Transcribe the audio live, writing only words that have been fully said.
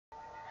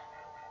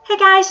Hey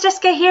guys,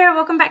 Jessica here.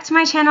 Welcome back to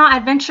my channel,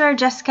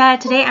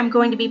 AdventurerJessica. Today I'm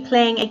going to be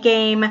playing a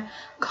game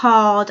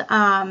called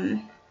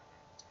The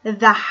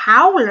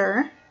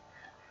Howler.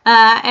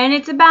 And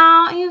it's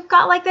about, you've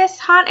got like this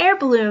hot air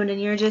balloon and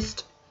you're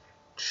just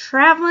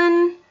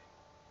traveling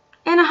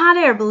in a hot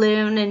air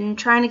balloon and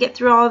trying to get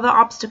through all the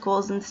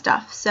obstacles and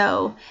stuff.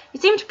 So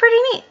it seemed pretty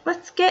neat.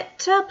 Let's get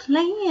to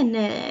playing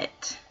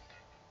it.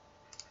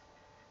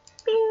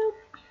 Boop.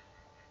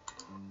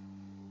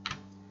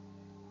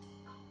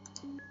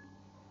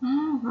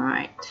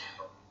 Alright.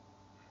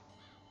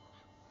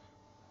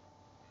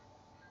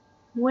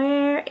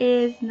 Where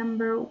is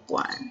number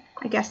 1?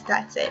 I guess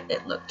that's it.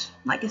 It looked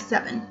like a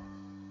 7.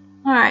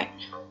 Alright.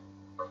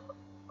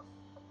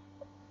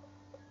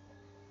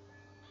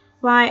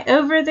 Fly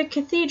over the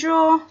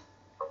cathedral.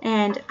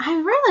 And I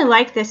really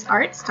like this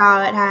art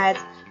style it has.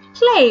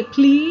 Play,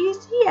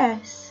 please.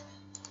 Yes.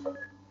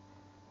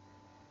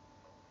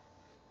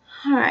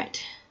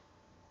 Alright.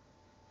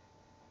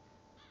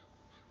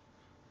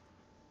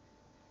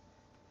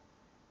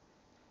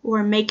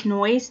 Or make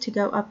noise to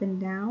go up and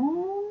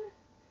down.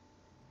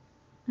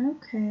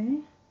 Okay.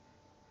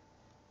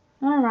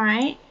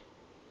 Alright.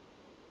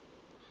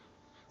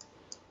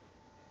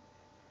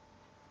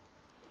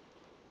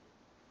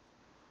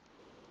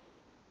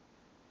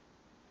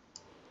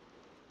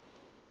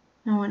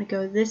 I want to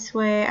go this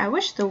way. I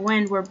wish the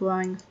wind were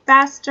blowing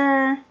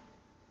faster.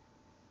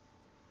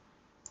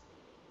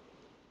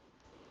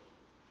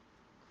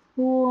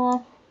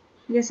 Cool.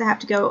 I guess I have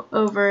to go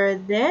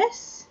over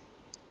this.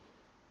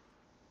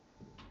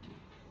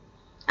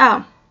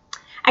 Oh.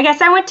 I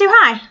guess I went too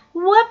high.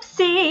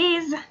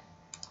 Whoopsies.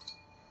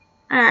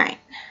 Alright.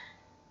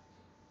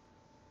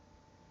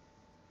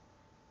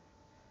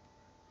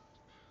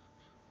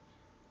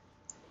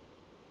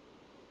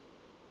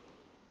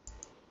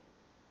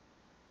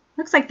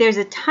 Looks like there's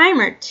a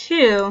timer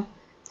too.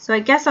 So I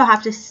guess I'll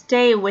have to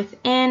stay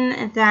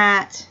within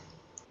that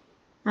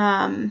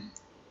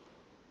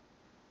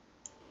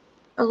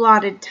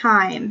allotted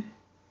time.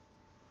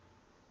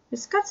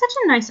 It's got such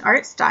a nice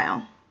art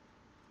style.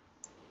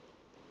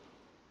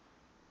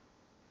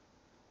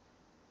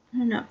 I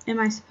don't know. Am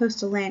I supposed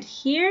to land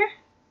here?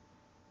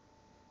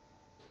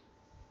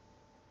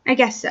 I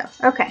guess so.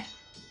 Okay.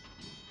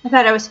 I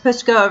thought I was supposed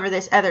to go over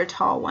this other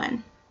tall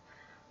one.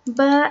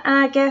 But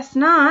I guess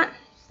not.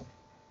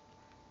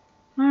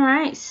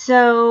 Alright,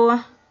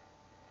 so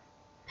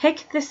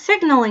pick the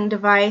signaling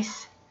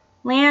device.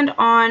 Land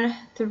on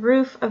the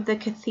roof of the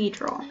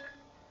cathedral.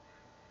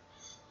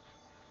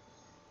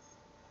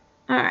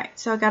 Alright,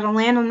 so I gotta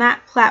land on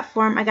that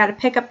platform. I gotta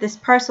pick up this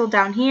parcel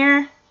down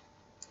here.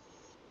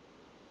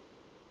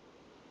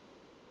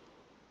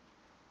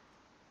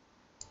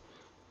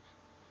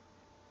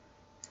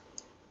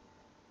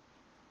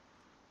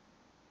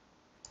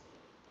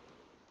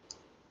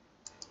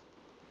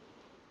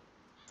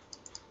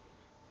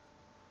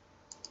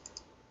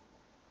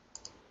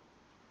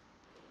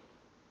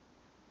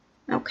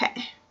 Okay.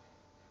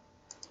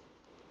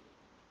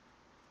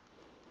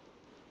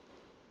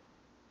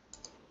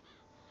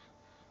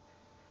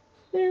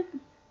 Boop.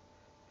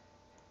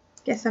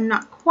 Guess I'm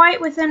not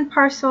quite within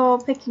parcel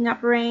picking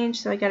up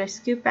range, so I gotta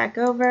scoot back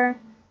over.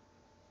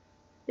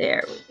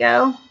 There we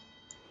go.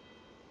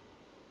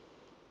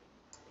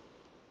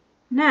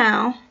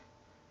 Now,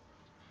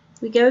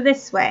 we go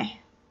this way.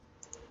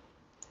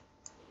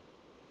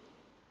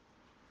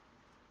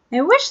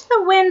 I wish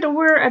the wind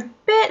were a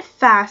bit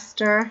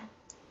faster.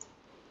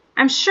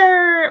 I'm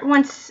sure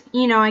once,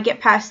 I get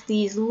past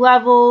these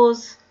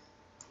levels,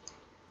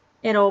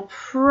 it'll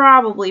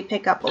probably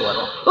pick up a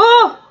little.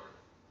 Oh!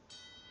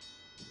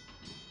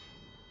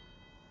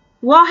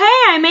 Well, hey,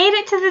 I made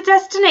it to the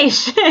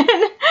destination.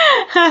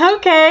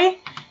 Okay.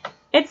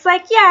 It's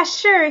like, yeah,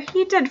 sure,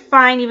 you did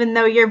fine even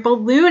though your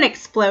balloon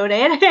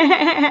exploded.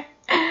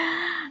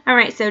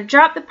 Alright, so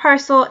drop the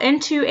parcel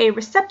into a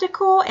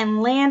receptacle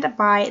and land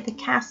by the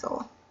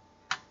castle.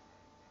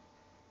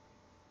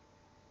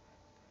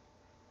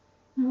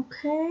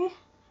 Okay.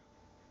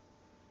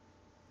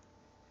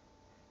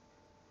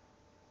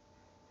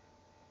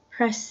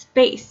 Press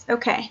space.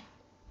 Okay.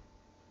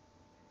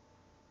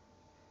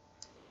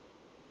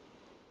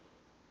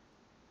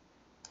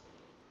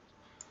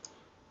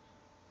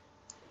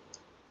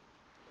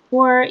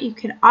 Or you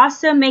can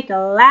also make a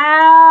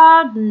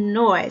loud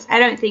noise. I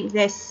don't think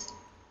this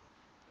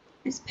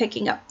is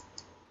picking up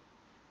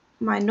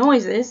my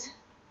noises.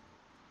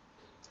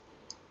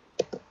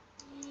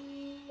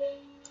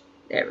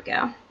 There we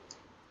go.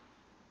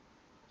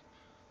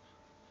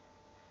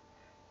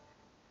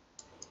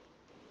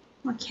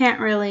 I can't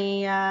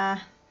really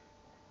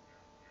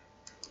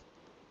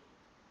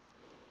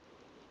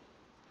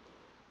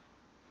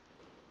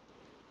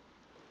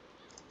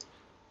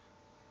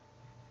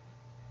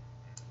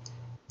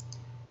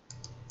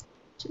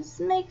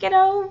just make it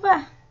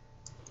over.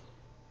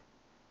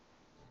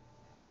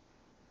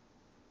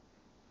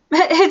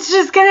 It's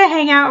just gonna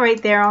hang out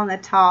right there on the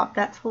top.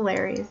 That's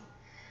hilarious.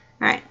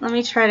 Alright, let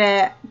me try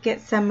to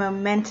get some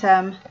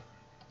momentum.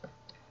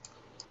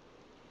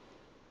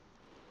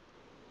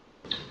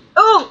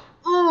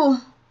 Oh!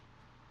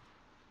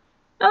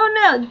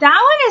 know.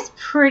 That one is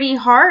pretty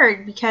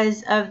hard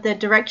because of the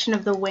direction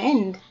of the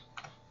wind.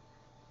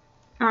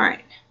 All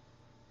right.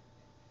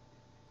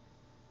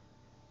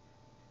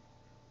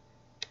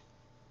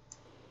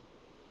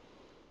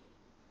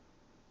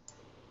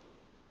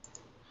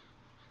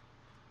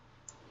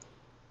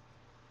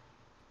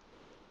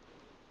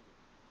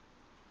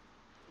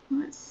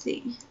 Let's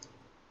see.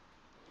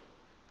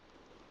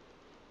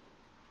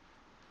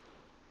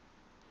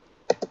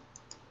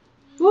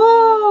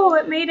 Whoa,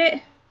 it made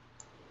it.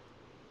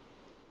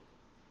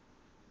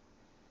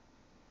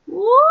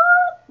 Whoa,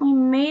 we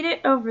made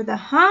it over the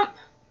hump.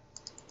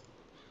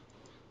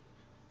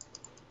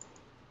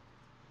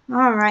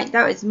 All right,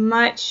 that was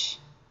much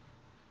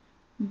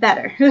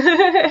better.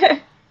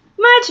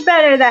 Much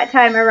better that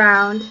time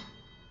around.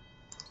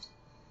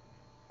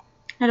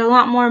 Had a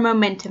lot more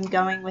momentum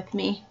going with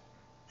me.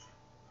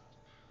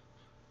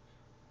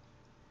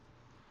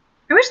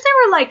 I wish there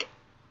were, like,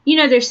 you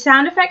know, there's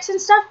sound effects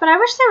and stuff, but I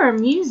wish there were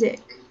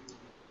music.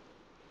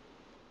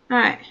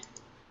 Alright.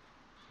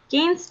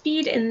 Gain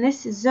speed in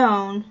this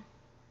zone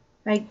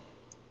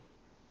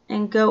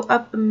and go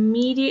up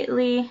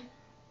immediately.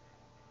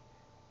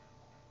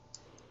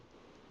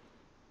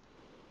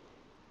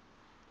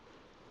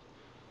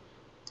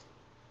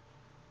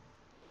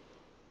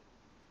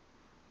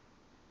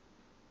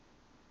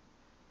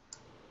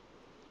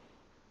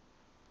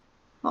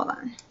 Hold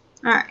on.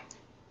 Alright.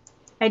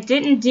 I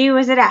didn't do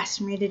as it asked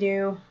me to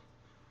do.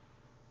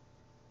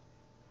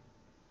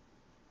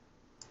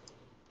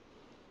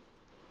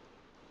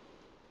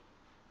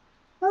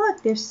 Oh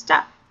look, there's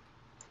stuff.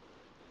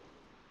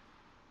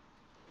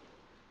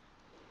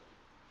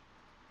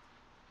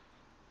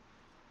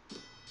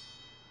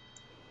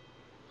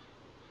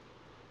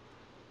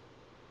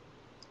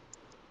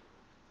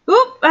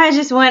 Oop, I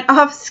just went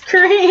off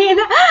screen.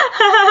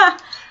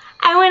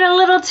 I went a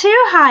little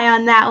too high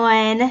on that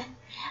one.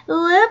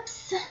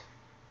 Whoops.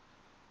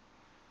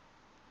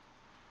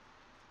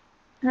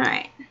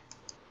 Alright.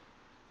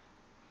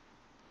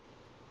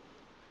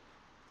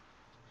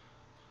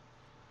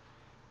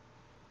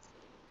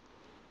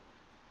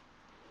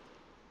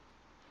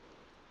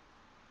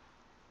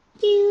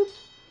 Boop.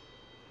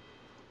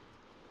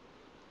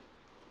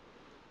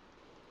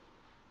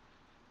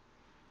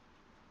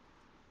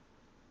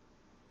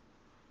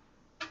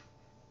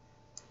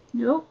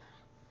 Nope.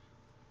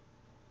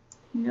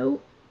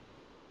 Nope.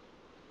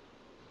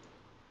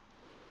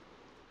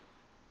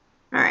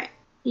 Alright.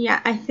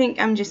 Yeah, I think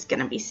I'm just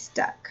gonna be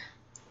stuck.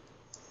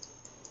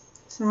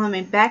 So let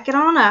me back it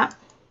on up.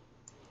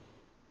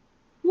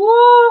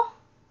 Whoa!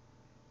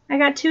 I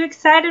got too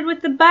excited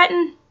with the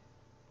button.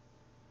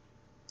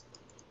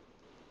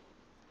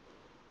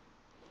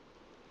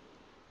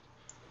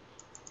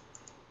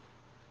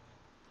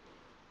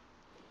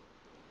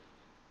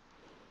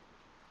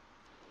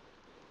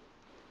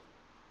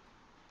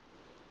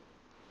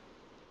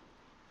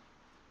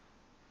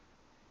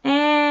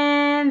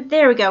 And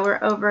there we go. We're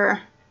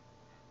over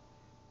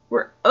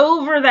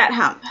that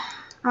hump.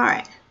 All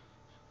right.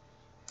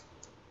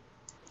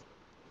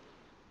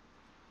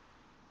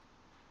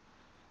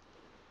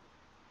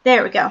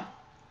 There we go.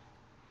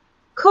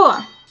 Cool.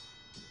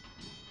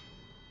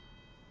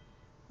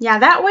 Yeah,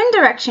 that wind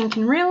direction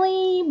can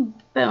really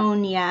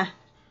bone ya.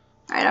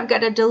 All right, I've got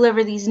to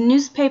deliver these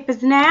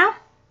newspapers now.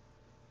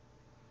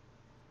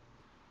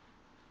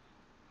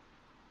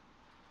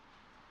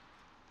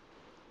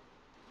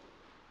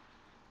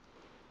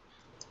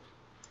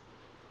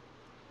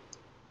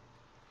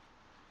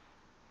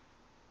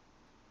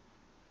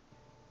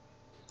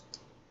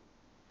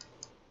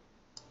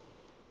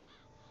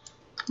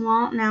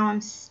 Well, now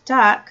I'm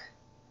stuck.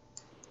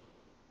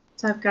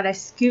 So I've got to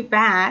scoot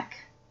back.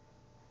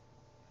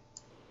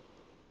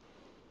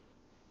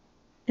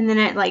 And then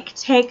it like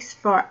takes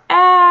forever.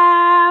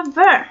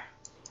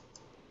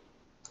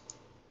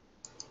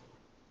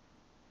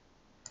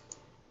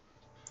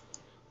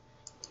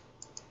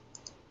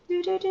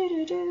 Do do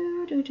do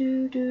do do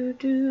do do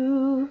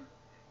do.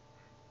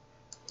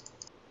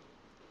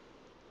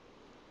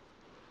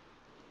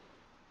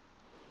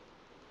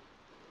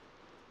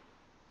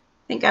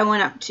 I think I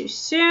went up too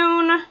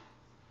soon.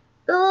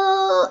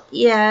 Oh,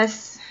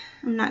 yes.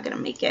 I'm not gonna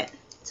make it.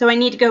 So I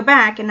need to go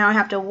back, and now I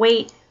have to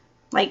wait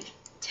like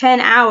 10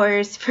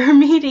 hours for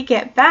me to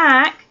get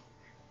back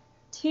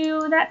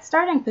to that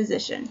starting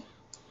position.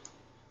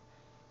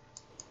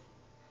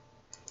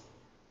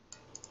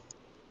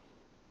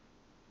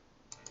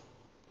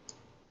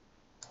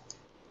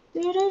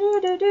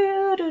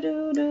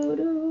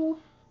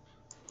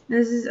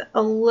 This is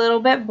a little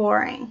bit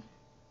boring.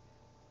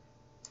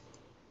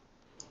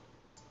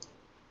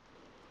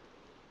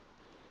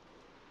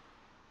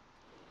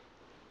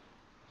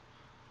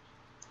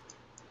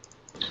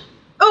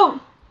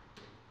 Oh,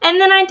 and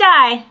then I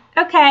die.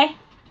 Okay.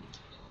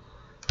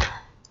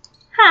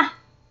 Huh.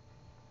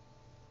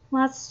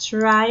 Let's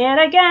try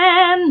it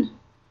again.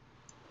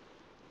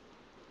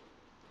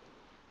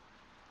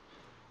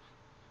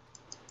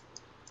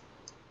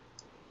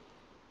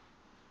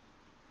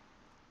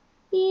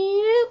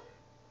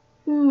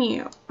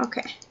 Mew.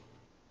 Okay.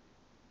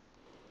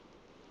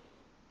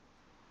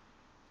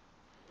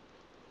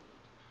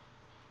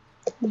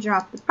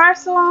 Drop the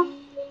parcel.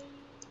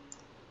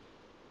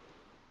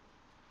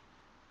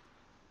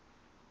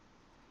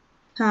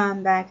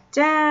 Come back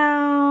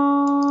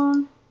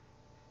down.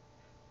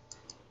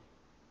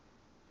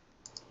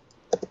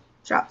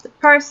 Drop the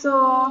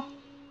parcel.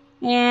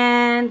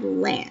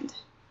 And land.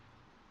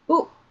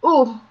 Ooh,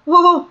 ooh,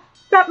 ooh,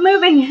 stop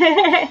moving.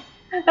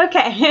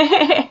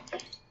 Okay.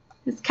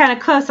 It's kind of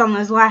close on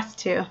those last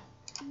two.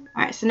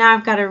 Alright, so now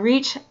I've got to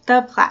reach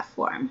the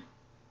platform.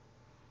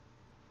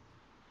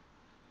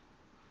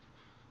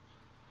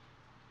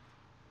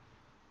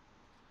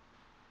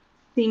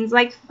 Seems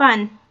like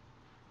fun.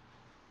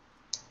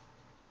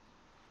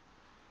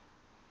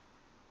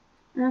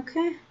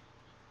 Okay.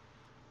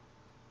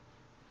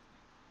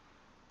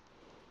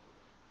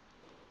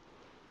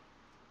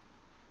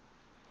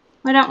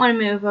 I don't want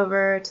to move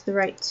over to the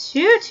right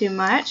too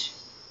much,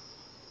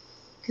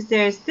 because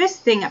there's this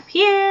thing up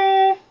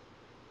here.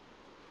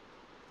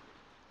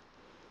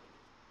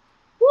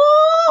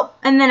 Woo!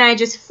 And then I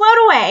just float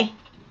away.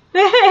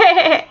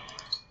 I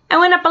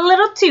went up a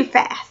little too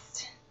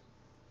fast.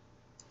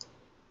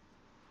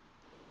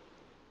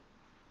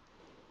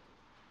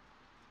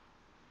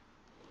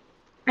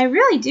 I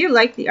really do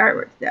like the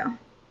artwork though.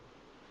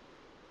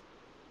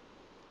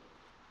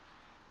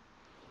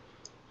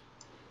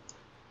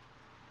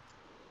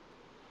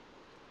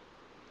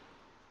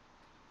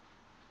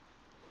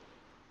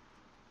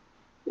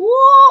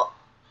 Whoa!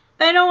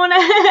 I don't want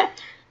to.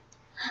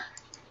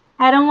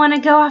 I don't want to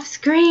go off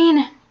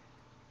screen.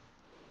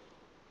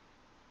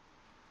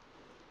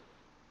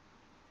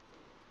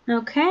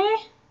 Okay.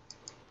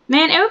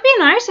 Man, it would be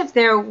nice if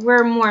there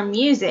were more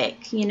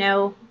music, you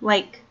know,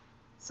 like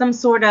some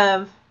sort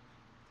of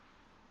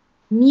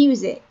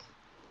music.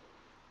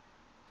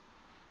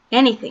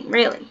 Anything,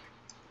 really.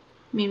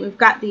 I mean, we've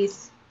got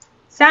these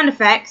sound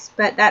effects,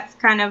 but that's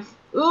kind of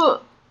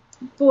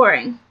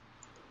boring.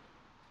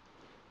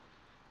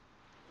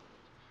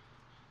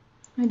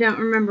 I don't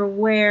remember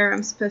where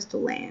I'm supposed to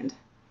land.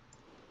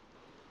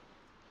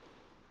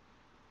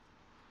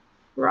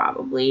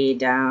 Probably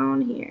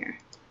down here.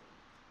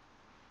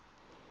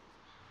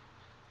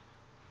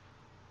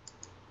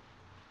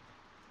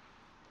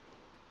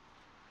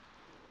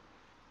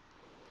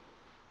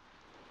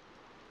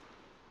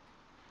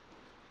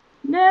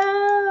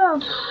 No!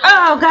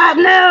 Oh God,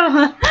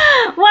 no!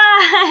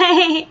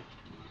 Why?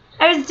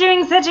 I was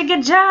doing such a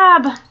good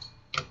job.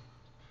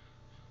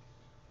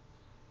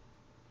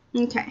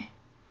 Okay.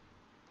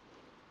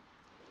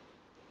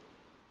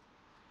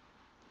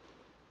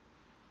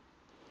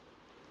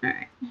 All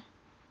right.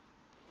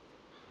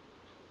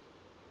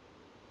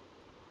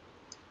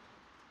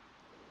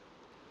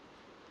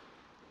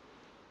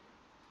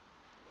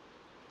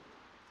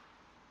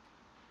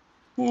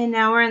 And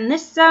now we're in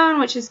this zone,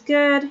 which is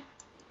good.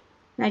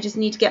 I just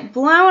need to get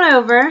blown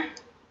over,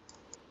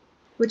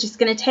 which is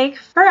going to take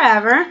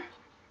forever.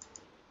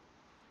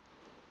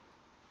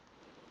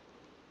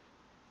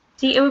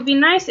 See, it would be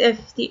nice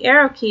if the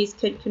arrow keys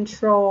could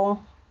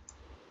control,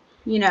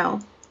 you know,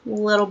 a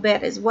little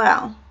bit as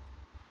well.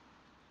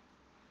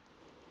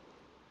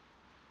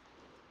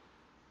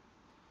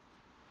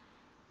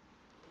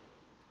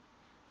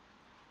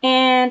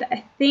 And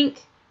I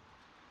think,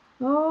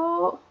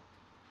 oh,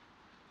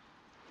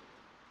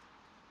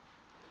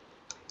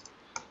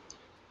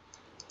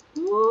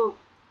 ooh.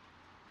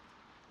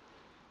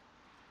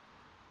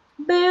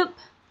 Boop.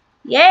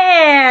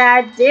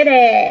 Yeah, I did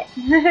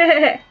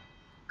it.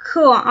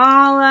 Cool.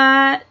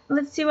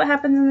 Let's see what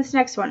happens in this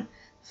next one.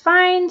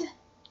 Find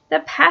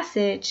the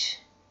passage.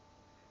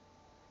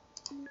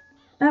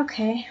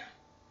 Okay.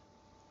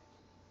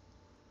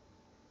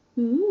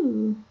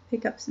 Ooh,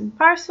 pick up some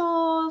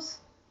parcels.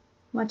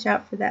 Watch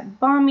out for that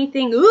bomby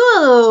thing.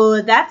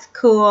 Ooh, that's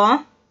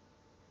cool.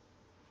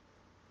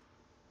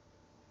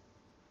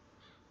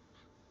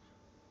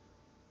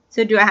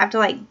 So do I have to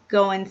like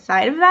go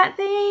inside of that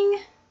thing?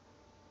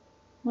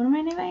 What am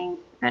I doing?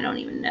 I don't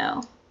even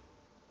know.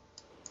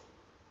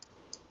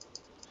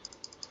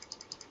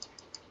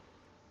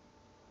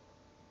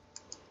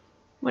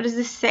 What does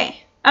this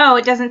say? Oh,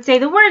 it doesn't say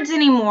the words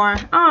anymore.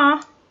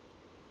 Aw.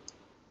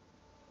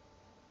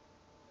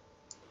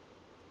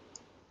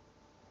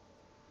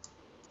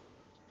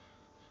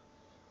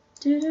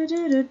 Do do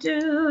do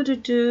do do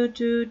do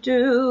do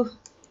do.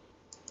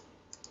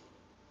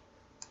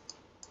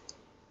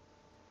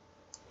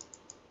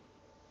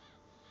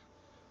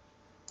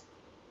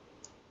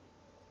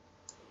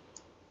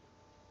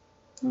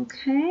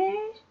 Okay.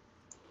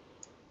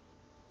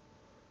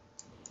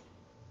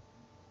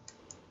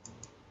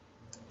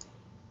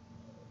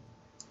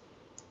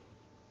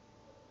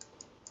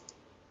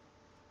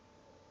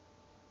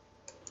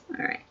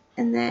 All right,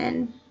 and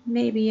then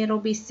maybe it'll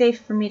be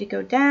safe for me to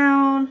go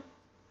down.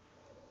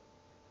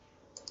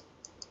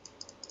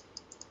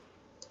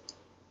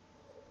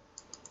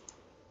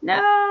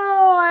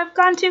 No, I've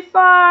gone too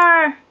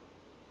far.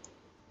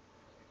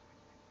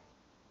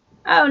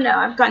 Oh no,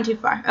 I've gone too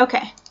far.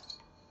 Okay.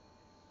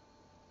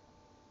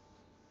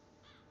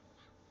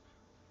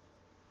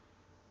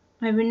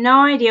 I have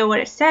no idea what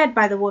it said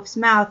by the wolf's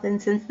mouth,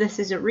 and since this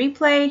is a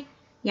replay,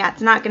 Yeah,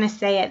 it's not going to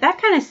say it.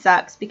 That kind of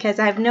sucks because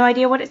I have no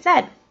idea what it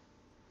said.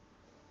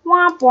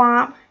 Womp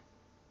womp.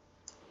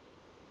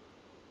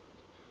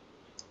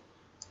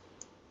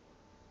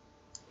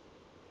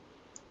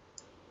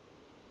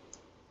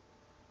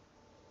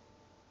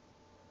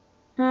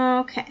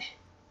 Okay.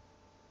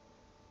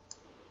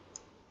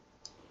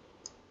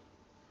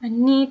 I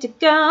need to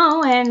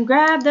go and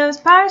grab those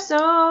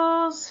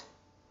parcels.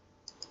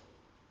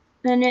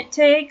 And it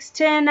takes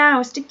 10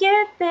 hours to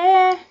get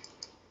there.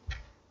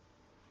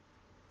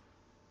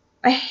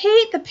 I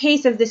hate the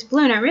pace of this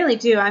balloon, I really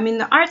do. I mean,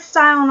 the art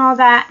style and all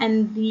that,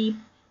 and the,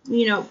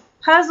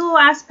 puzzle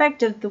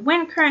aspect of the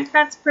wind currents,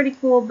 that's pretty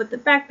cool, but the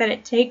fact that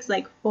it takes,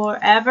 like,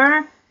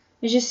 forever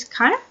is just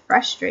kind of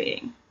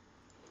frustrating.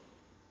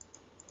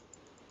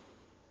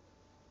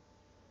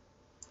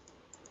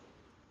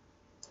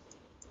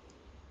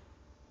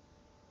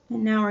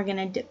 And now we're going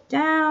to dip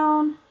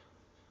down.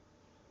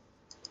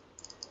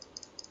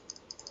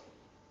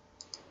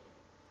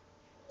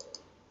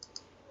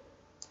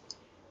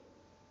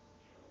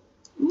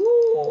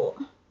 Ooh.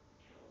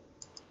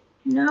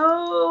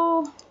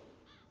 No.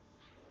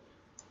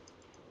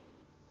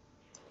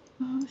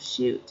 Oh,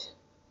 shoot.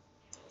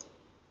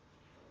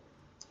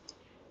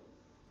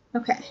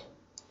 Okay.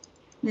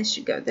 This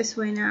should go this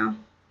way now,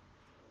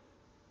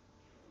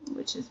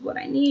 which is what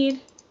I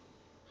need.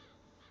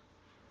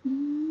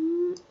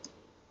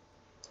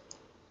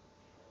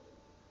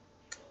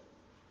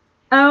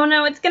 Oh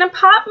no, it's gonna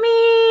pop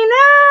me!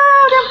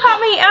 No, don't pop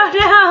me! Oh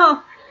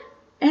no!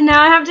 And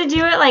now I have to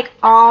do it like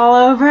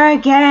all over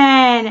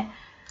again.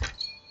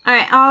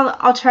 Alright,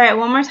 I'll try it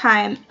one more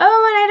time.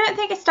 Oh, and I don't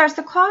think it starts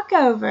the clock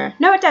over.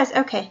 No, it does.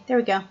 Okay, there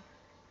we go.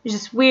 It's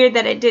just weird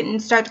that it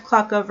didn't start the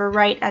clock over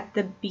right at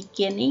the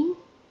beginning.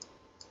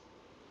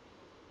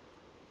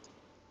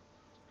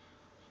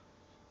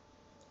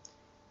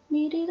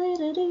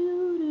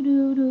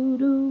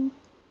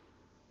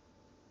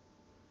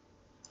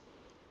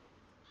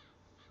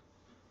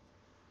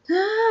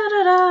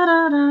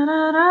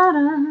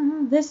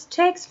 This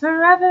takes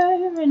forever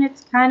and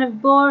it's kind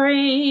of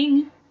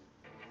boring.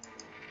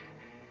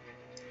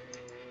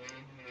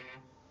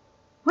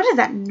 What is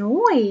that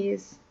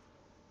noise?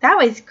 That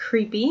was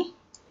creepy.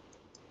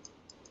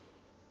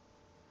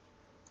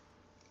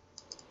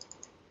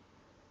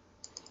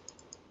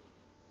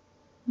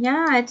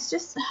 Yeah, it's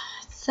just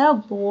so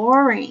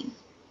boring.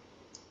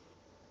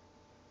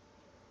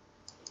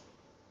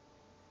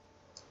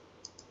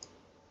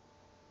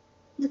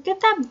 Look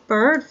at that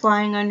bird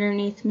flying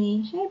underneath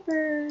me. Hey,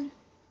 bird.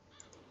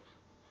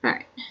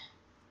 Alright.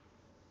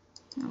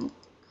 I'll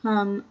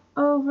come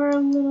over a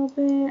little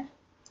bit.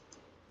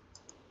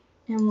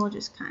 And we'll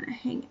just kind of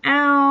hang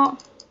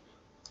out.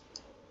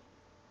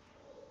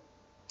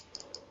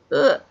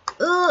 Ugh,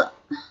 ugh.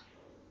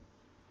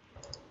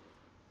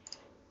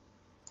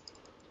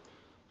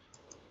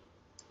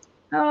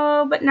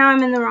 Oh, but now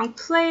I'm in the wrong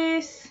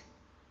place.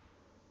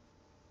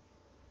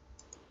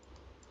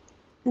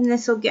 And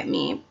this will get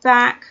me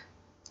back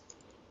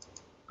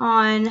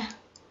on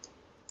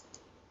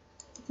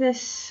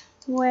this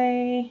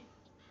way.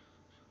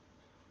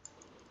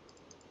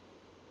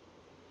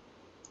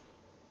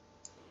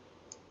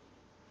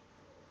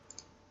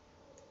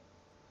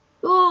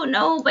 Ooh,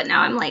 no, but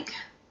now I'm like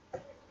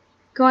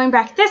going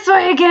back this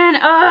way again.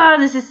 Oh,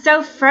 this is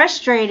so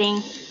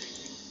frustrating.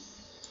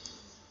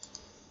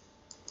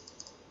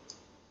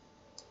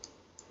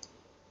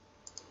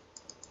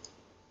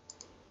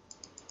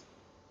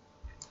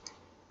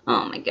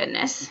 Oh my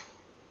goodness.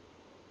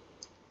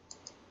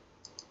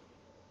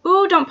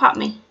 Ooh, don't pop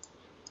me.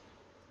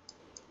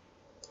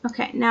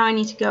 Okay, now I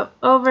need to go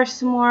over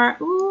some more.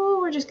 Ooh,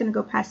 we're just gonna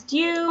go past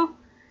you.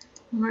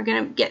 And we're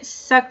gonna get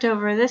sucked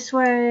over this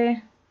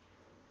way.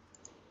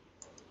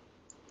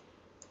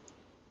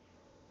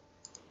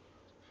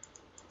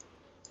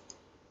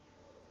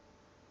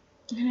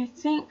 And I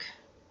think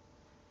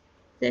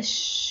this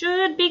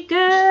should be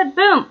good.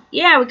 Boom!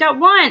 Yeah, we got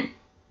one.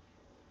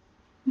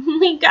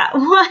 We got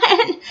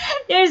one.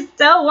 There's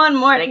still one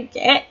more to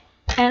get.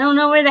 I don't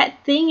know where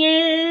that thing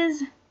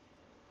is.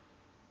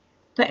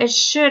 But it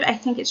should, I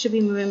think it should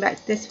be moving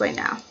back this way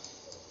now.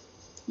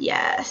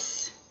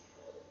 Yes.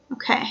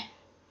 Okay.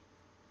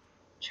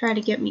 Try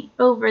to get me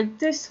over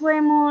this way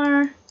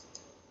more.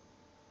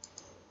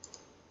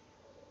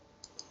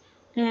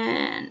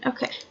 And,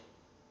 okay.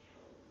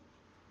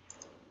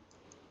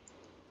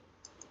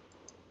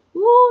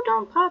 Ooh,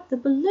 don't pop the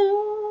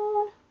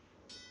balloon.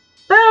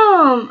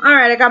 Boom!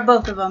 Alright, I got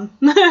both of them.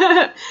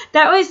 That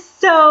was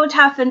so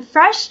tough and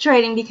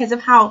frustrating because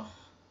of how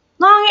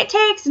long it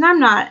takes, and I'm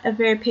not a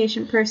very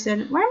patient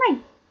person. Where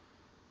am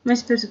I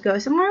supposed to go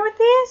somewhere with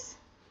these?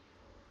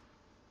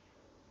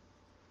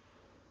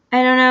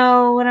 I don't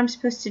know what I'm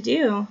supposed to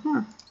do.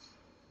 Huh.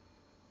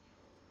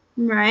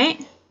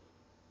 Right.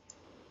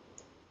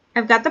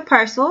 I've got the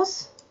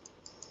parcels.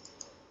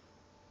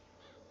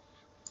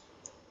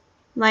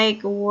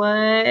 Like,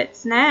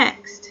 what's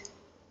next?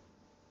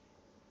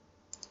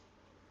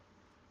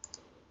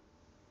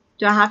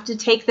 Do I have to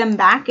take them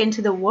back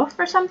into the wolf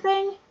or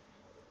something?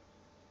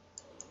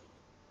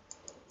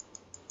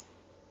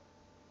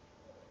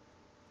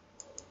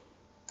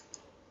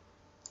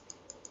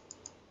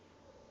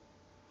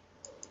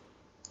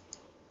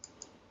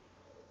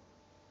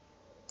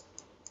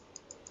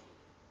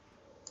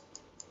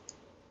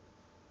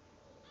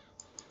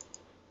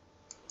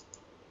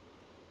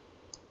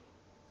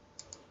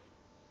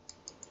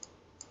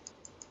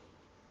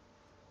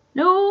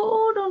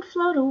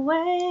 float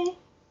away.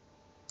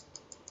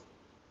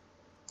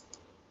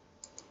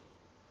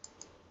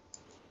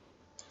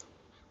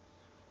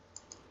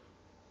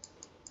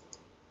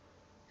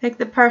 Pick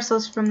the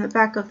parcels from the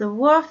back of the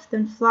wolf,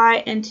 then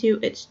fly into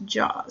its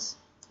jaws.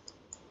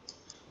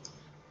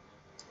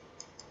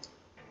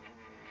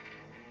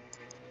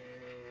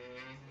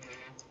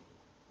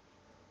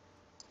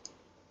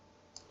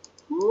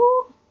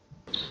 Ooh.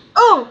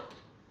 Oh!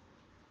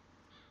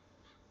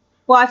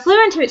 Well, I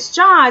flew into its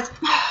jaws.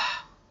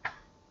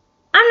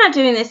 I'm not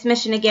doing this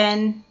mission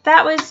again.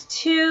 That was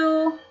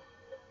too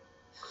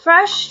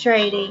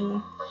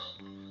frustrating.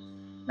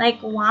 Like,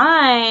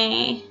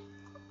 why?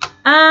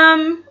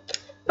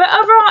 But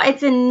overall,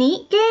 it's a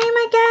neat game,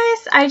 I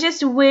guess. I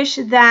just wish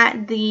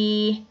that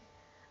the,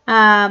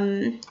 I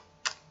don't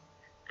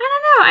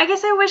know. I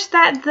guess I wish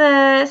that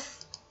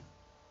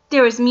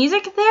there was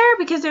music there,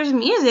 because there's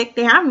music.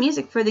 They have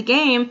music for the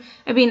game.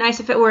 It'd be nice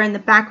if it were in the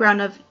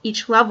background of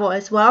each level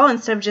as well,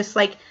 instead of just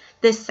like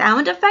the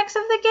sound effects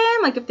of the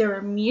game. Like if there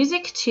were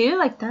music too,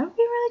 like that would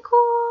be really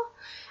cool.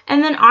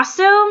 And then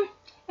also,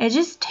 it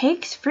just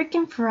takes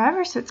freaking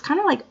forever, so it's kind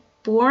of like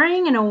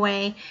boring in a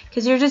way,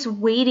 because you're just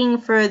waiting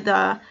for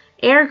the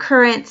air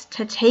currents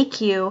to take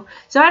you.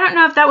 So I don't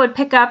know if that would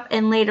pick up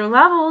in later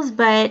levels,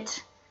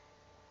 but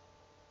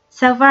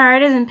so far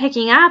it isn't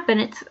picking up,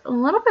 and it's a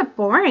little bit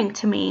boring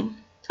to me.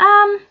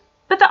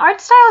 But the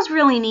art style is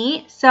really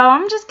neat, so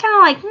I'm just kind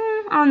of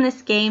like, on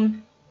this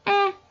game.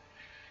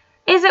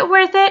 Is it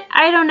worth it?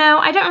 I don't know.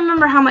 I don't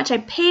remember how much I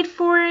paid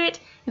for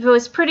it. If it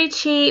was pretty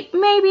cheap,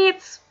 maybe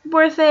it's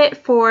worth it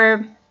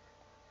for,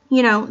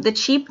 you know, the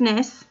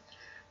cheapness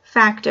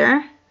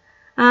factor.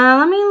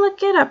 Let me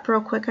look it up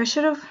real quick. I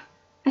should have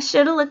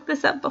looked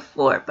this up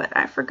before, but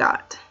I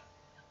forgot.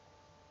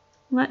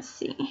 Let's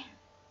see.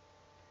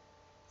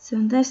 So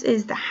this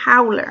is the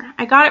Howler.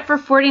 I got it for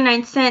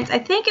 49 cents. I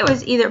think it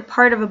was either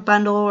part of a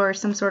bundle or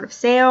some sort of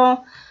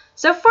sale.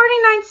 So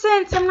 49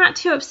 cents, I'm not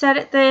too upset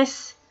at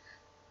this.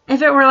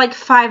 If it were like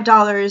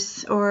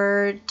 $5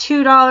 or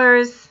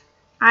 $2,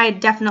 I'd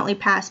definitely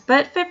pass.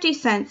 But 50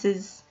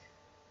 cents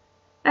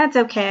that's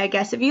okay, I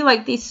guess. If you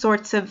like these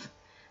sorts of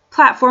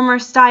platformer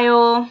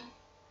style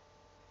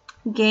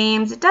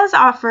games, it does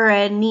offer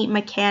a neat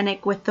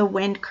mechanic with the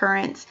wind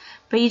currents,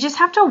 but you just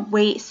have to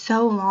wait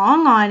so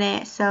long on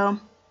it. So,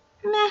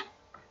 meh,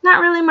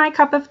 not really my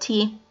cup of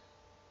tea.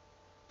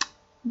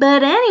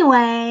 But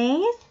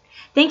anyways,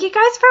 thank you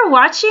guys for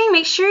watching.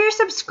 Make sure you're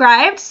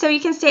subscribed so you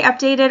can stay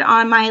updated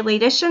on my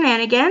latest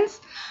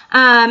shenanigans.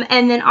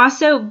 And then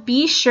also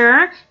be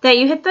sure that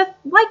you hit the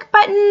like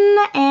button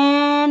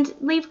and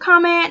leave a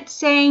comment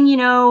saying, you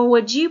know,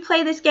 would you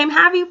play this game?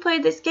 Have you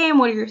played this game?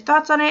 What are your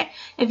thoughts on it?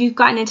 If you've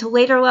gotten into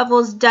later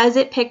levels, does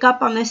it pick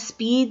up on the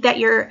speed that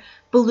your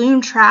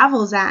balloon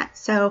travels at?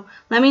 So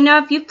let me know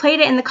if you've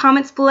played it in the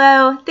comments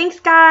below. Thanks,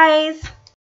 guys.